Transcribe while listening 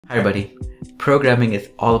Hi everybody. Programming is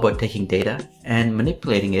all about taking data and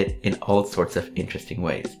manipulating it in all sorts of interesting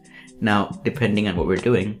ways. Now, depending on what we're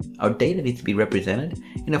doing, our data needs to be represented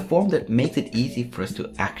in a form that makes it easy for us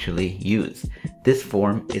to actually use. This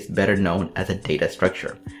form is better known as a data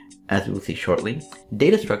structure. As we will see shortly,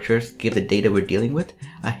 data structures give the data we're dealing with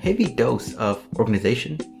a heavy dose of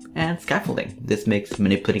organization and scaffolding. This makes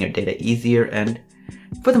manipulating our data easier and,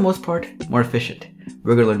 for the most part, more efficient.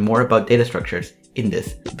 We're going to learn more about data structures in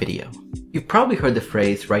this video. You've probably heard the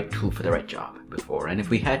phrase right tool for the right job before, and if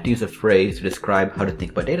we had to use a phrase to describe how to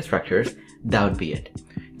think about data structures, that would be it.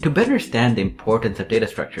 To better understand the importance of data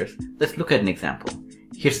structures, let's look at an example.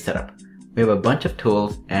 Here's the setup. We have a bunch of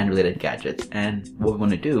tools and related gadgets, and what we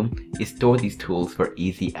want to do is store these tools for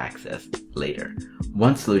easy access later.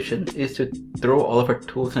 One solution is to throw all of our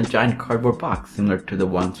tools in a giant cardboard box, similar to the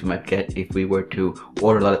ones we might get if we were to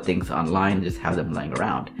order a lot of things online and just have them lying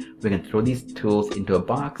around. We can throw these tools into a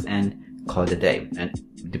box and call it a day. And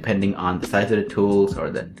depending on the size of the tools or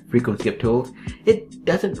the frequency of tools, it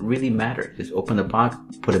doesn't really matter. Just open the box,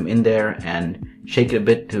 put them in there, and shake it a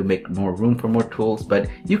bit to make more room for more tools. But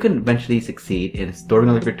you can eventually succeed in storing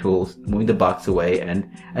all of your tools, moving the box away,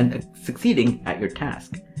 and succeeding at your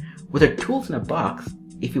task. With our tools in a box,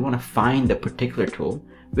 if you want to find a particular tool,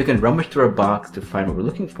 we can rummage through our box to find what we're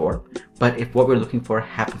looking for. But if what we're looking for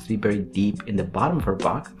happens to be very deep in the bottom of our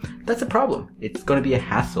box, that's a problem. It's going to be a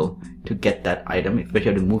hassle to get that item, especially if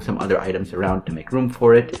you have to move some other items around to make room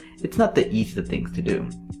for it. It's not the easiest of things to do.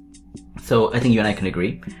 So I think you and I can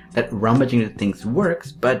agree that rummaging through things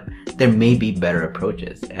works, but there may be better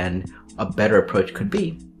approaches. And a better approach could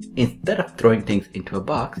be, instead of throwing things into a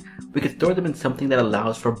box, we could store them in something that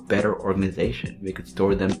allows for better organization. We could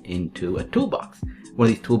store them into a toolbox. One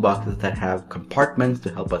of these toolboxes that have compartments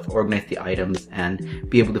to help us organize the items and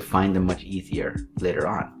be able to find them much easier later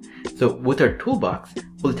on. So with our toolbox,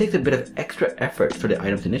 well, it takes a bit of extra effort for the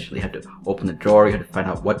items initially. You have to open the drawer, you have to find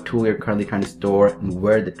out what tool you're currently trying to store and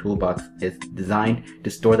where the toolbox is designed to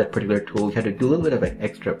store that particular tool. You have to do a little bit of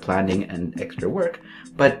extra planning and extra work.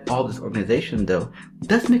 But all this organization, though,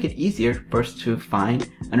 does make it easier for us to find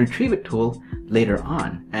and retrieve a tool later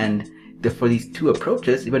on. And for these two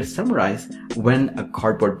approaches, you better summarize when a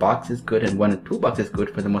cardboard box is good and when a toolbox is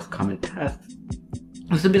good for the most common tasks.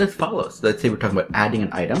 This would be as follows. So let's say we're talking about adding an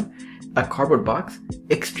item. A cardboard box,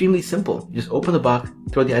 extremely simple. You just open the box,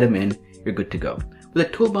 throw the item in, you're good to go. With a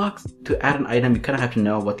toolbox, to add an item, you kind of have to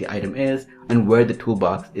know what the item is and where the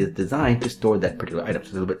toolbox is designed to store that particular item. So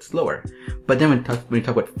it's a little bit slower. But then when you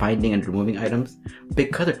talk about finding and removing items,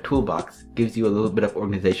 because a toolbox gives you a little bit of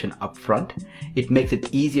organization up front, it makes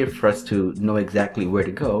it easier for us to know exactly where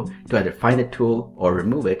to go to either find a tool or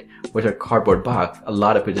remove it. With our cardboard box, a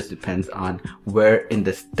lot of it just depends on where in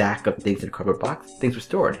the stack of things in the cardboard box things are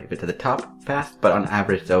stored. If it's at the top, fast, but on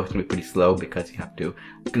average though, it's going to be pretty slow because you have to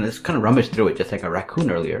just kind of rummage through it, just like a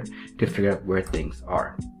raccoon earlier, to figure out where things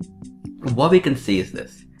are. What we can see is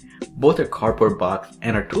this. Both our cardboard box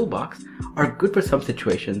and our toolbox are good for some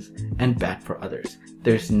situations and bad for others.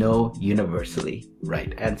 There's no universally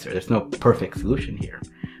right answer. There's no perfect solution here.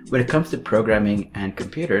 When it comes to programming and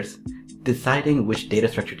computers, deciding which data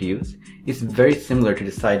structure to use is very similar to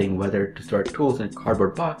deciding whether to store tools in a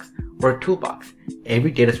cardboard box or a toolbox.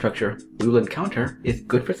 Every data structure we will encounter is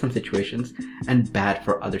good for some situations and bad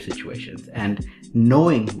for other situations. And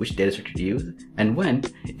knowing which data structure to use and when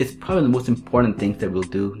is probably the most important things that we'll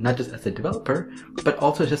do, not just as a developer, but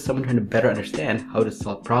also just someone trying to better understand how to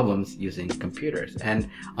solve problems using computers. And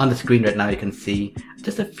on the screen right now, you can see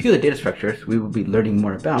just a few of the data structures we will be learning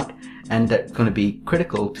more about, and that's going to be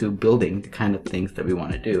critical to building the kind of things that we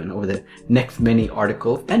want to do. And over the next many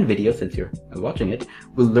articles and videos, since you're watching it,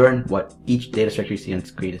 we'll learn what each data structure you see on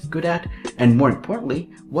screen is good at, and more importantly,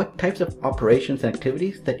 what types of operations and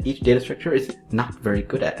activities that each data structure is not very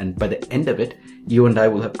good at. And by the end of it, you and I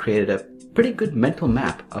will have created a pretty good mental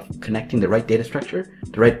map of connecting the right data structure,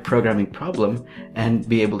 the right programming problem, and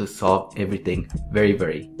be able to solve everything very,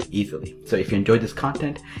 very easily. So if you enjoyed this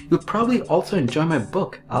content, you'll probably also enjoy my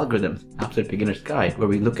book, Algorithms, Absolute Beginner's Guide, where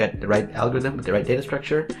we look at the right algorithm with the right data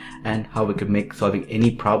structure and how we could make solving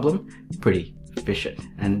any problem pretty efficient.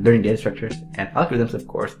 And learning data structures and algorithms, of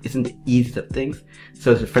course, isn't the easiest of things.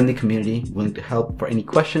 So there's a friendly community willing to help. For any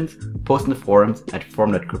questions, post in the forums at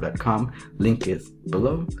forum.group.com. Link is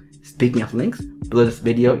below. Speaking of links, below this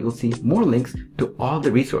video, you'll see more links to all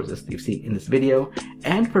the resources you've seen in this video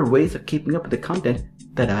and for ways of keeping up with the content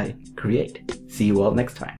that I create. See you all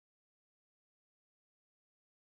next time.